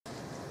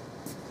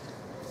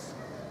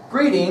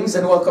Greetings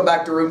and welcome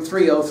back to room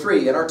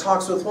 303 in our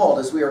Talks with Walt,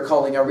 as we are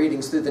calling our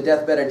readings through the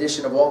deathbed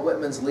edition of Walt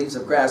Whitman's Leaves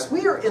of Grass.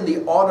 We are in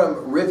the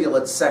Autumn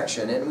Rivulets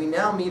section, and we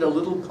now meet a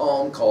little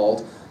poem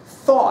called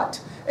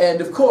Thought.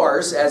 And of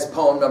course, as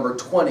poem number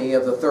 20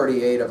 of the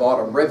 38 of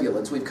Autumn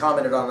Rivulets, we've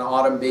commented on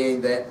autumn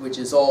being that which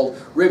is old,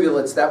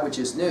 rivulets that which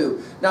is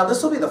new. Now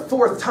this will be the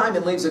fourth time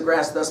in Leaves of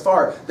Grass thus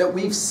far that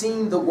we've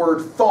seen the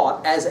word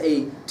thought as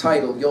a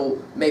title. You'll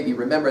maybe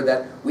remember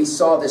that we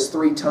saw this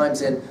 3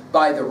 times in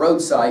By the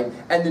Roadside,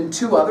 and then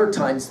 2 other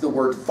times the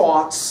word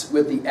thoughts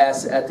with the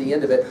S at the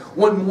end of it.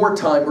 One more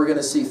time we're going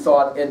to see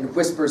thought in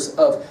Whispers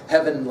of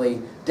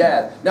Heavenly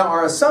Death. Now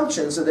our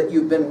assumptions are that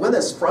you've been with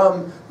us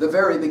from the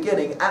very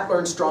beginning at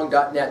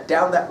LearnStrong.net,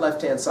 down that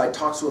left-hand side,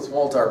 Talks with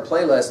Walt, our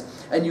playlist,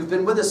 and you've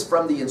been with us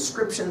from the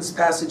inscriptions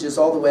passages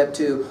all the way up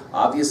to,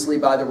 obviously,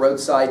 By the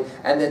Roadside,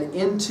 and then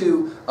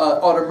into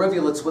Autumn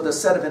Rivulets with a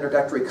set of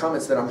introductory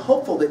comments that I'm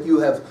hopeful that you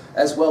have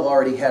as well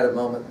already had a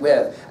moment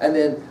with. And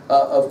then,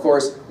 of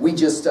course, we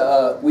just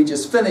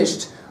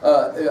finished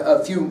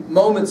a few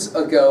moments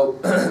ago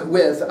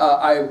with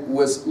I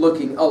Was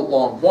Looking a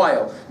Long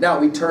While. Now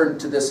we turn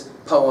to this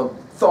poem,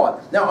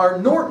 Thought. Now our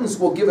Nortons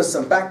will give us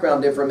some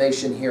background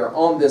information here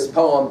on this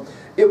poem.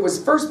 It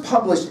was first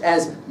published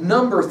as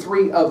number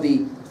 3 of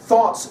the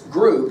Thoughts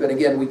group, and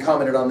again we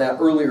commented on that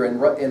earlier in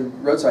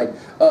Roadside,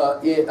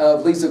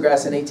 of Leaves of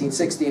Grass in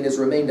 1860, and has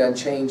remained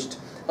unchanged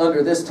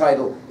under this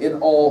title in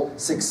all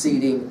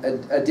succeeding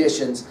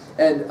editions.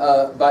 And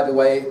by the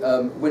way,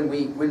 when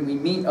we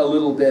meet a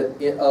little bit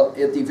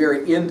at the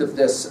very end of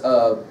this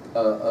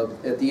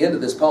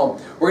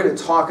poem, we're going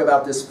to talk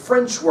about this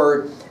French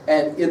word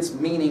and its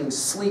meaning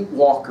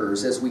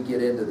sleepwalkers as we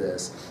get into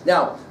this.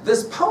 Now,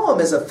 this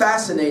poem is a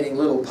fascinating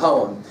little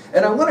poem,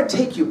 and I want to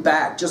take you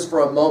back just for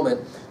a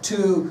moment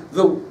to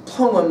the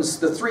poems,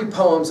 the 3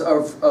 poems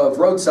of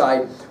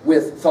Roadside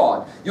with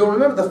Thought. You'll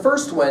remember the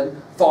first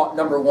one, Thought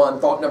number 1,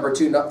 Thought number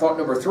 2, Thought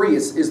number 3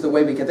 is the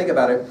way we can think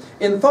about it.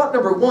 In Thought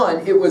number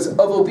 1, it was of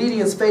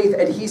obedience, faith,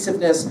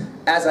 adhesiveness,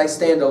 as I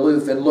stand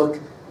aloof and look,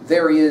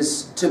 there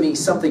is to me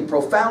something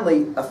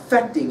profoundly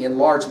affecting in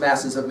large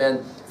masses of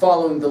men,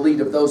 following the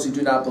lead of those who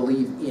do not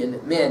believe in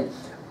men.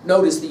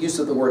 Notice the use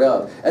of the word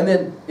of. And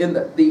then in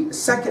the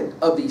second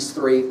of these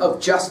 3,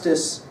 of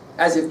justice,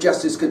 as if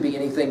justice could be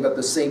anything but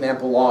the same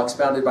ample law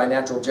expounded by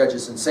natural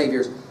judges and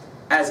saviors,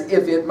 as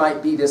if it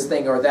might be this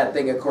thing or that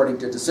thing according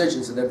to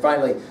decisions. And then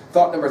finally,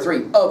 thought number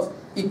 3, of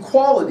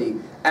equality,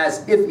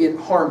 as if it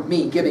harmed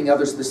me, giving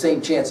others the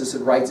same chances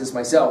and rights as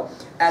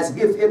myself, as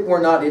if it were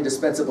not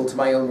indispensable to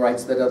my own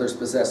rights that others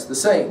possess the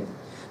same.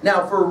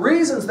 Now, for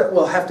reasons that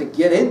we'll have to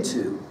get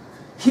into,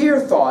 here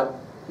Thought,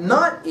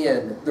 not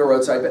in the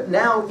Roadside, but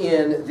now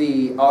in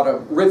the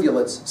Autumn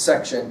Rivulets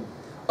section,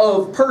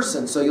 of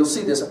persons, so you'll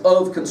see this,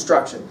 of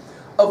construction,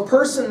 of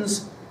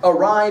persons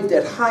arrived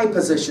at high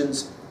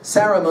positions,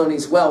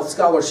 ceremonies, wealth,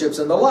 scholarships,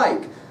 and the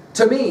like.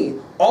 To me,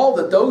 all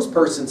that those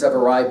persons have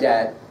arrived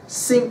at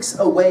sinks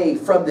away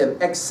from them,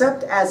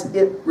 except as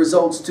it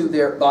results to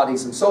their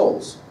bodies and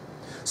souls.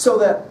 So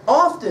that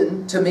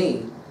often, to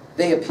me,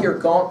 they appear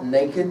gaunt and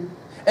naked,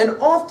 and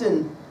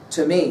often,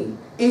 to me,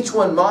 each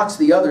one mocks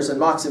the others and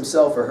mocks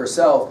himself or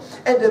herself,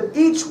 and of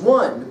each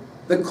one,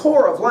 the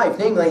core of life,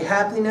 namely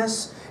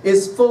happiness,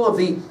 is full of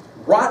the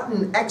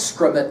rotten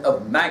excrement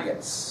of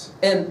maggots.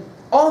 And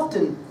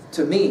often,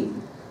 to me,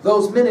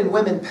 those men and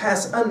women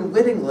pass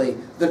unwittingly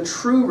the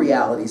true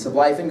realities of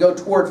life and go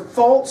toward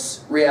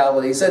false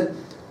realities. And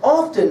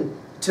often,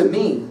 to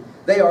me,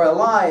 they are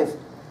alive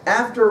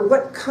after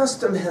what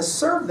custom has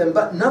served them,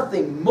 but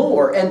nothing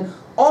more. And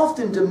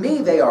often, to me,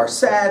 they are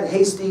sad,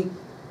 hasty,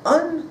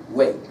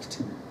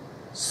 unwaked,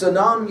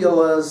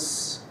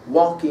 somnambulas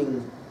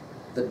walking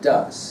the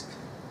dusk.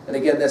 And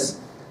again, this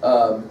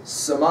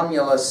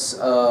somnambulous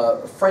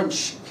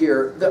French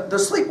here, the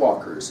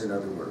sleepwalkers, in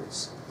other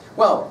words.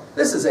 Well,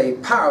 this is a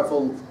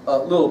powerful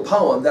little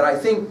poem that I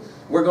think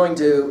we're going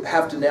to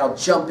have to now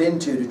jump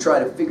into to try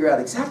to figure out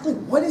exactly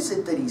what is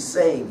it that he's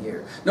saying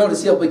here.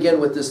 Notice he'll begin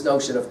with this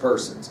notion of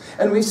persons.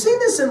 And we've seen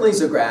this in Leaves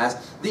of Grass,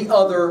 the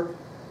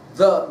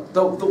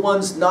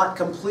ones not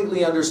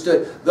completely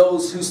understood,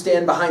 those who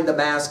stand behind the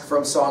mask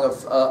from Song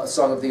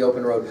of the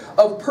Open Road.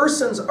 Of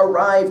persons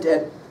arrived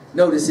at,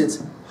 notice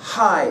it's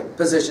high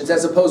positions,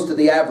 as opposed to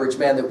the average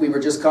man that we were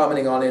just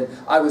commenting on in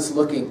I Was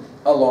Looking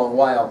a Long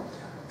While.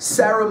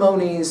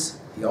 Ceremonies,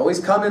 he always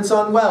comments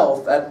on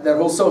wealth, that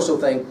whole social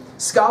thing.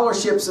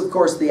 Scholarships, of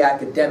course, the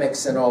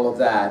academics and all of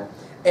that.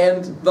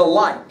 And the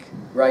like,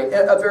 right?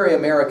 A very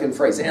American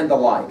phrase, and the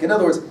like. In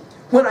other words,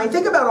 when I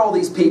think about all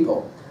these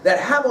people that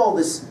have all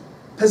this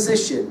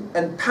position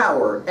and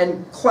power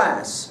and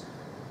class,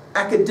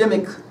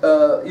 academic,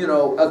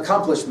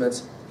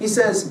 accomplishments, he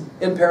says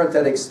in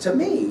parenthetics, to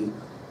me,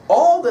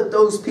 all that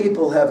those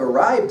people have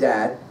arrived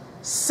at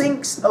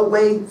sinks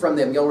away from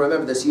them. You'll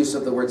remember this use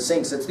of the word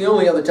sinks. It's the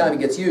only other time it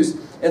gets used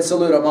in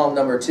Saluda Psalm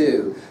number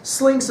 2.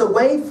 Slinks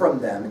away from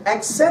them,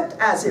 except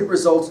as it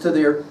results to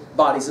their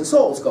bodies and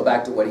souls. Go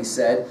back to what he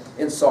said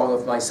in Song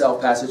of Myself,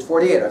 passage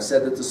 48. I've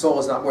said that the soul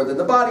is not more than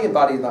the body, and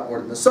body is not more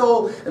than the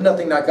soul, and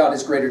nothing not God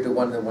is greater to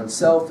one than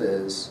oneself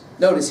is.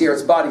 Notice here,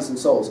 it's bodies and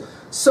souls.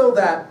 So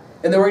that,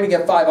 and then we're going to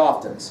get 5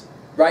 oftens,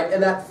 right?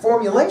 And that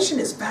formulation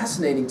is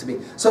fascinating to me.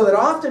 So that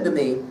often to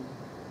me,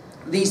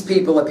 these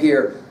people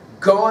appear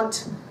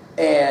gaunt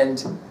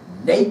and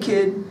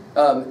naked.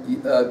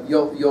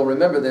 You'll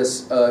remember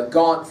this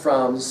gaunt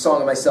from Song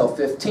of Myself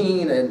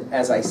 15, and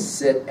as I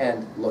sit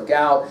and look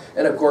out.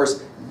 And of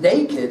course,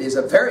 naked is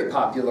a very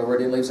popular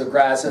word in Leaves of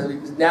Grass,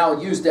 and now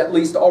used at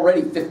least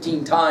already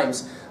 15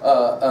 times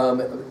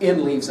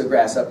in Leaves of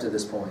Grass up to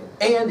this point.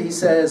 And he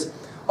says,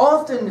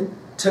 often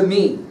to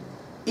me,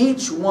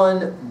 each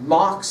one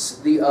mocks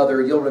the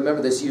other. You'll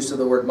remember this use of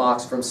the word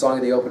mocks from Song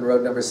of the Open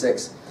Road number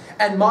 6.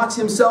 And mocks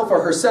himself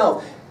or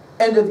herself.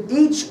 And of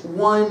each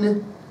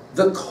one,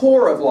 the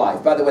core of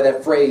life. By the way,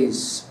 that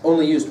phrase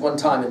only used one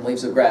time in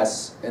Leaves of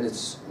Grass, and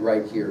it's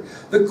right here.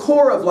 The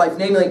core of life,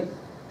 namely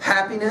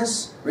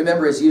happiness.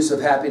 Remember his use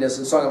of happiness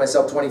in Song of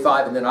Myself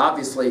 25, and then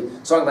obviously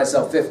Song of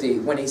Myself 50.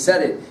 When he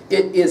said it,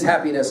 it is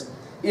happiness,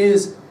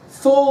 is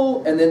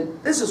full, and then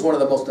this is one of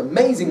the most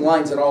amazing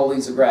lines in all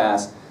Leaves of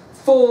Grass,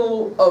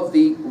 full of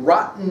the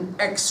rotten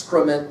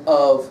excrement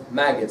of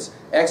maggots.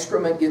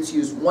 Excrement gets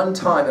used one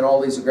time in all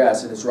Leaves of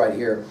Grass, and it's right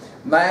here.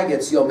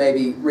 Maggots, you'll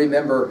maybe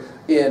remember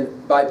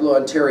by Blue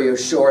Ontario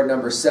Shore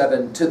number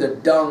 7, to the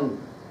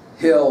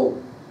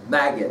dunghill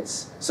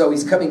maggots. So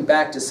he's coming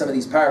back to some of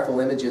these powerful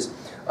images.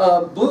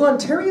 Blue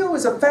Ontario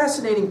is a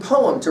fascinating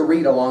poem to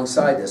read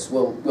alongside this.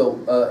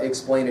 We'll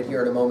explain it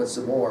here in a moment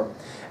some more.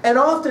 And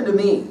often to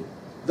me,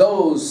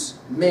 those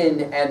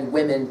men and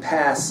women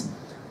pass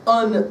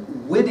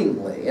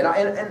unwittingly, and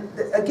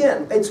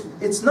again,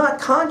 it's not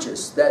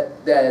conscious that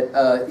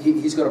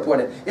he's going to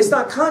point it. It's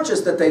not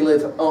conscious that they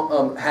live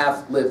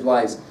half-lived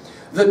lives.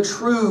 The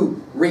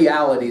true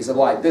realities of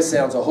life. This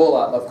sounds a whole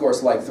lot, of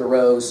course, like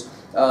Thoreau's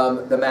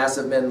 "The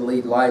massive men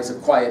lead lives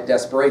of quiet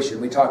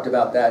desperation." We talked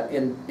about that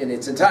in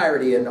its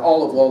entirety in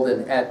all of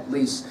Walden at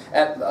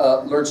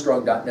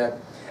learnstrong.net,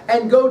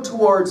 and go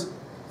towards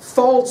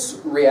false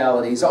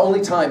realities. The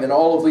only time in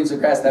all of Leaves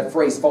of Grass that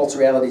phrase false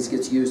realities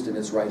gets used, and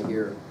it's right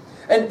here.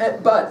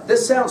 But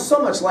this sounds so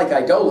much like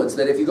Eidolons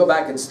that if you go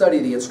back and study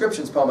the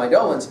inscriptions poem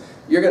Eidolons,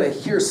 you're going to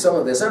hear some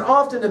of this. And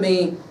often to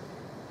me,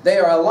 they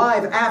are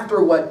alive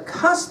after what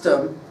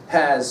custom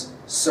has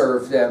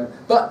served them,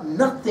 but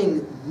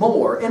nothing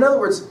more. In other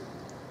words,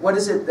 what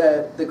is it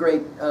that the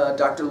great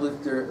Martin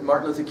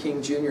Luther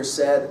King Jr.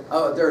 said?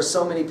 Oh, there are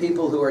so many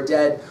people who are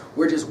dead.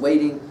 We're just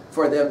waiting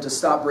for them to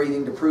stop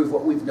breathing to prove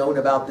what we've known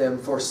about them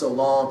for so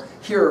long.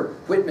 Here,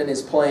 Whitman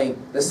is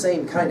playing the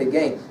same kind of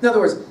game. In other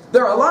words,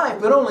 they're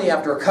alive, but only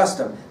after a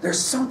custom. There's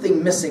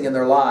something missing in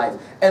their life.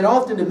 And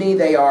often to me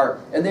they are,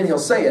 and then he'll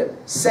say it,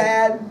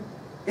 sad.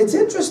 It's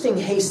interesting,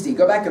 hasty.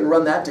 Go back and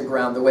run that to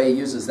ground the way he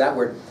uses that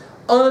word.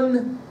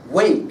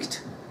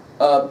 Unwaked.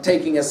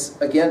 Taking us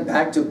again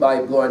back to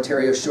by Blue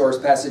Ontario Shores,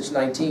 passage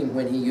 19,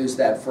 when he used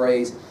that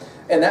phrase.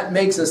 And that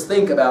makes us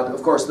think about,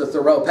 of course, the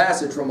Thoreau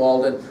passage from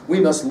Walden. We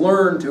must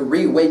learn to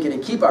reawaken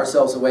and keep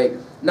ourselves awake,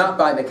 not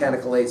by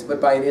mechanical aids, but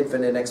by an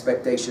infinite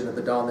expectation of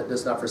the dawn that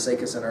does not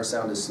forsake us in our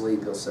soundest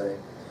sleep, he'll say.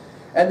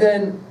 And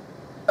then,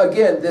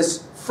 again,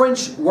 this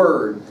French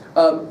word,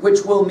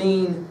 which will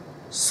mean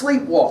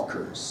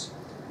sleepwalkers,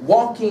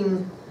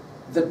 walking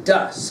the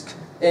dusk.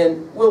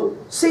 And we'll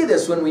see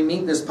this when we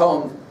meet this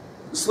poem,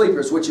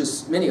 Sleepers, which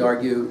is, many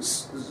argue,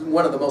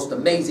 one of the most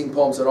amazing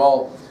poems in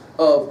all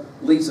of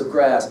Leaves of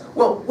Grass.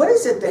 Well, what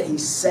is it that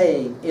he's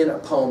saying in a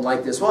poem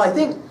like this? Well, I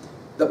think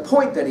the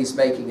point that he's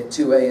making at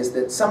 2A is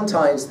that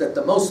sometimes that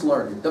the most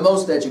learned, the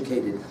most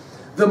educated,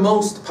 the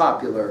most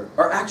popular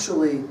are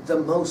actually the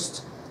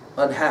most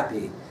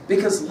unhappy.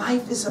 Because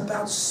life is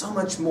about so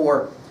much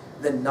more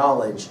than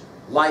knowledge.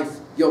 Life,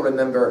 you'll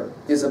remember,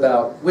 is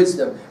about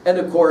wisdom. And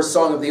of course,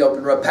 Song of the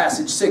Open Road,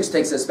 passage 6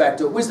 takes us back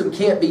to it. Wisdom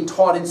can't be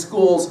taught in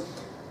schools.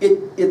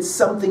 It's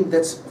something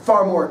that's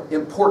far more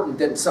important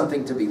than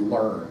something to be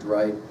learned,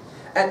 right?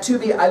 At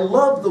 2B, I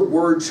love the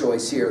word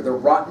choice here, the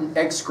rotten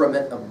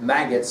excrement of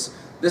maggots.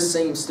 This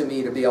seems to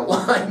me to be a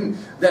line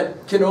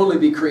that can only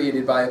be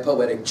created by a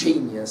poetic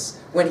genius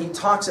when he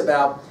talks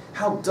about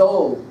how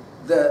dull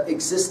the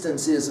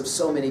existence is of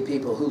so many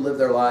people who live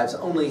their lives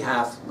only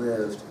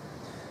half-lived.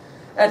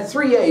 At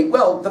 3A,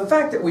 well, the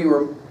fact that we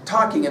were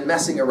talking and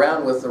messing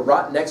around with the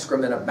rotten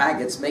excrement of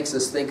maggots makes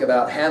us think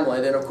about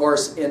Hamlet. And of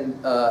course, in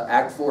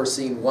Act 4,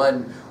 Scene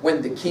 1,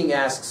 when the king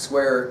asks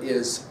where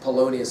is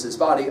Polonius's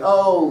body,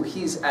 oh,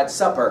 he's at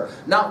supper.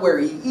 Not where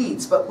he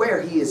eats, but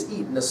where he is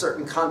eaten. A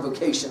certain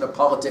convocation of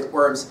politic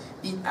worms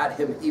eat at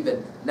him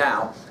even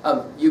now.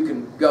 You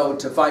can go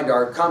to find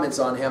our comments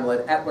on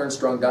Hamlet at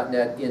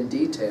learnstrong.net in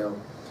detail.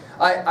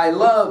 I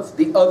love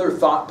the other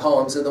thought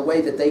poems and the way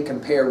that they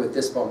compare with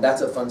this poem.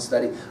 That's a fun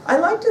study. I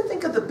like to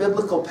think of the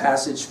biblical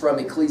passage from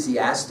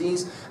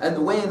Ecclesiastes and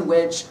the way in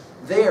which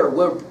there,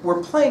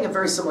 we're playing a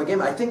very similar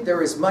game. I think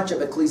there is much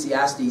of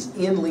Ecclesiastes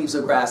in Leaves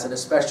of Grass, and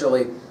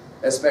especially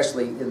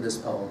in this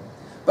poem.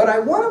 But I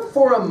want to,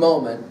 for a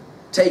moment,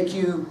 take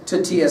you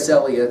to T.S.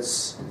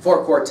 Eliot's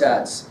Four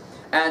Quartets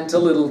and to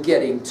Little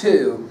Gidding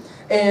too.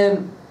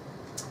 And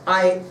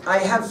I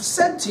have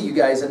said to you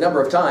guys a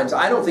number of times,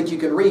 I don't think you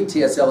can read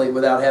T.S. Eliot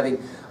without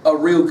having a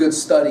real good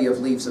study of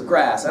Leaves of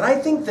Grass. And I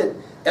think that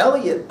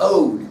Eliot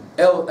owed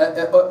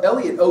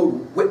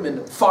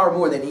Whitman far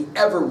more than he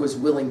ever was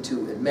willing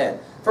to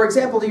admit. For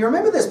example, do you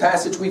remember this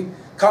passage? We've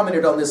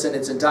commented on this in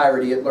its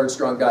entirety at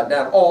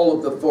LearnStrong.net, all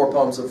of the 4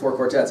 poems of 4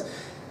 quartets.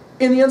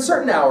 In the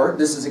uncertain hour,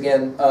 this is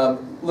again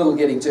Little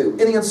Gidding 2,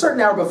 in the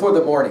uncertain hour before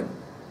the morning,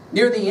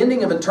 near the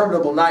ending of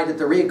interminable night, at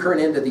the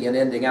recurrent end of the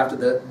unending, after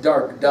the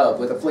dark dove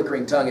with a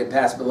flickering tongue had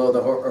passed below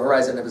the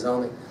horizon of his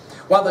only,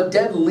 while the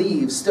dead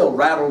leaves still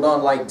rattled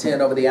on like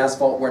tin over the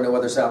asphalt where no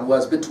other sound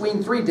was,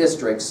 between 3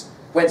 districts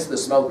whence the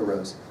smoke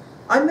arose,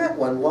 I met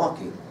one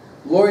walking,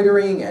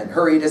 loitering and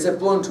hurried as if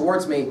blown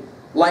towards me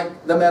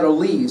like the meadow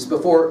leaves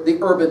before the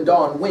urban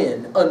dawn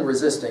wind,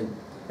 unresisting.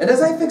 And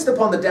as I fixed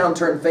upon the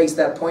downturned face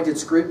that pointed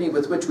scrutiny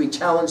with which we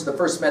challenged the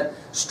first met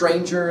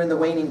stranger in the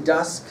waning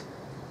dusk,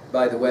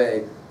 by the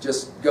way,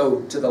 just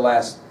go to the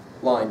last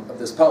line of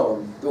this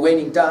poem, the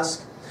waning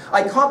dusk,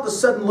 I caught the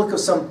sudden look of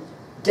some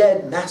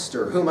dead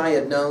master whom I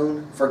had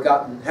known,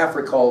 forgotten, half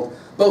recalled,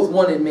 both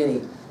one and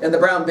many, and the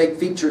brown-baked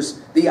features,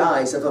 the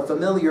eyes of a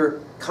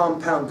familiar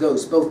compound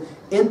ghost, both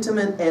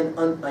intimate and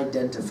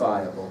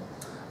unidentifiable.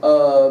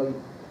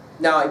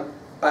 Now,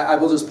 I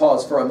will just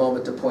pause for a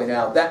moment to point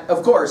out that,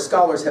 of course,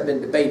 scholars have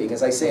been debating,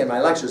 as I say in my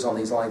lectures on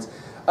these lines,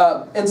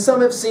 and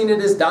some have seen it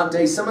as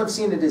Dante, some have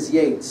seen it as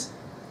Yeats.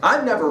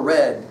 I've never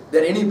read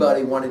that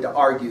anybody wanted to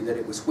argue that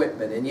it was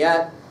Whitman, and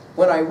yet,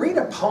 when I read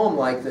a poem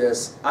like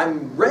this,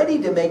 I'm ready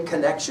to make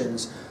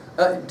connections.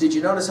 Did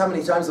you notice how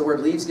many times the word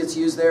leaves gets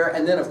used there?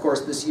 And then, of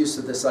course, this use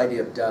of this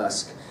idea of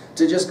dusk.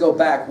 To just go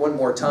back one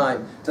more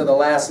time to the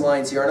last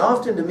lines here. And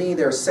often to me,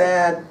 they're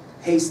sad,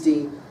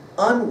 hasty,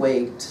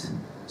 unwaked,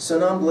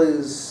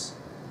 somnambules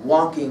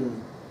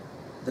walking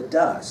the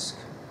dusk.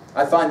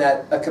 I find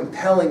that a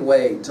compelling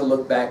way to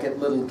look back at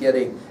Little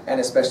Gidding, and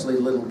especially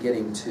Little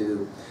Gidding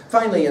 2.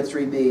 Finally, at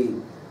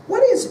 3b,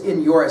 what is,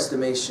 in your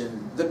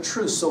estimation, the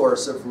true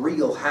source of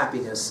real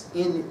happiness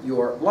in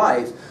your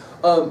life?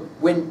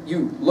 When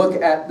you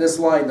look at this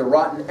line, the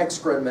rotten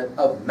excrement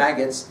of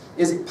maggots,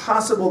 is it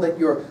possible that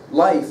your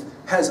life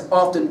has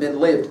often been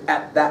lived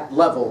at that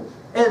level?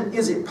 And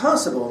is it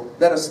possible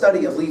that a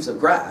study of Leaves of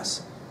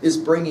Grass is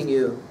bringing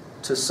you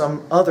to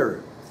some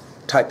other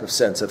type of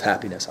sense of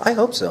happiness? I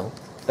hope so.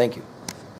 Thank you.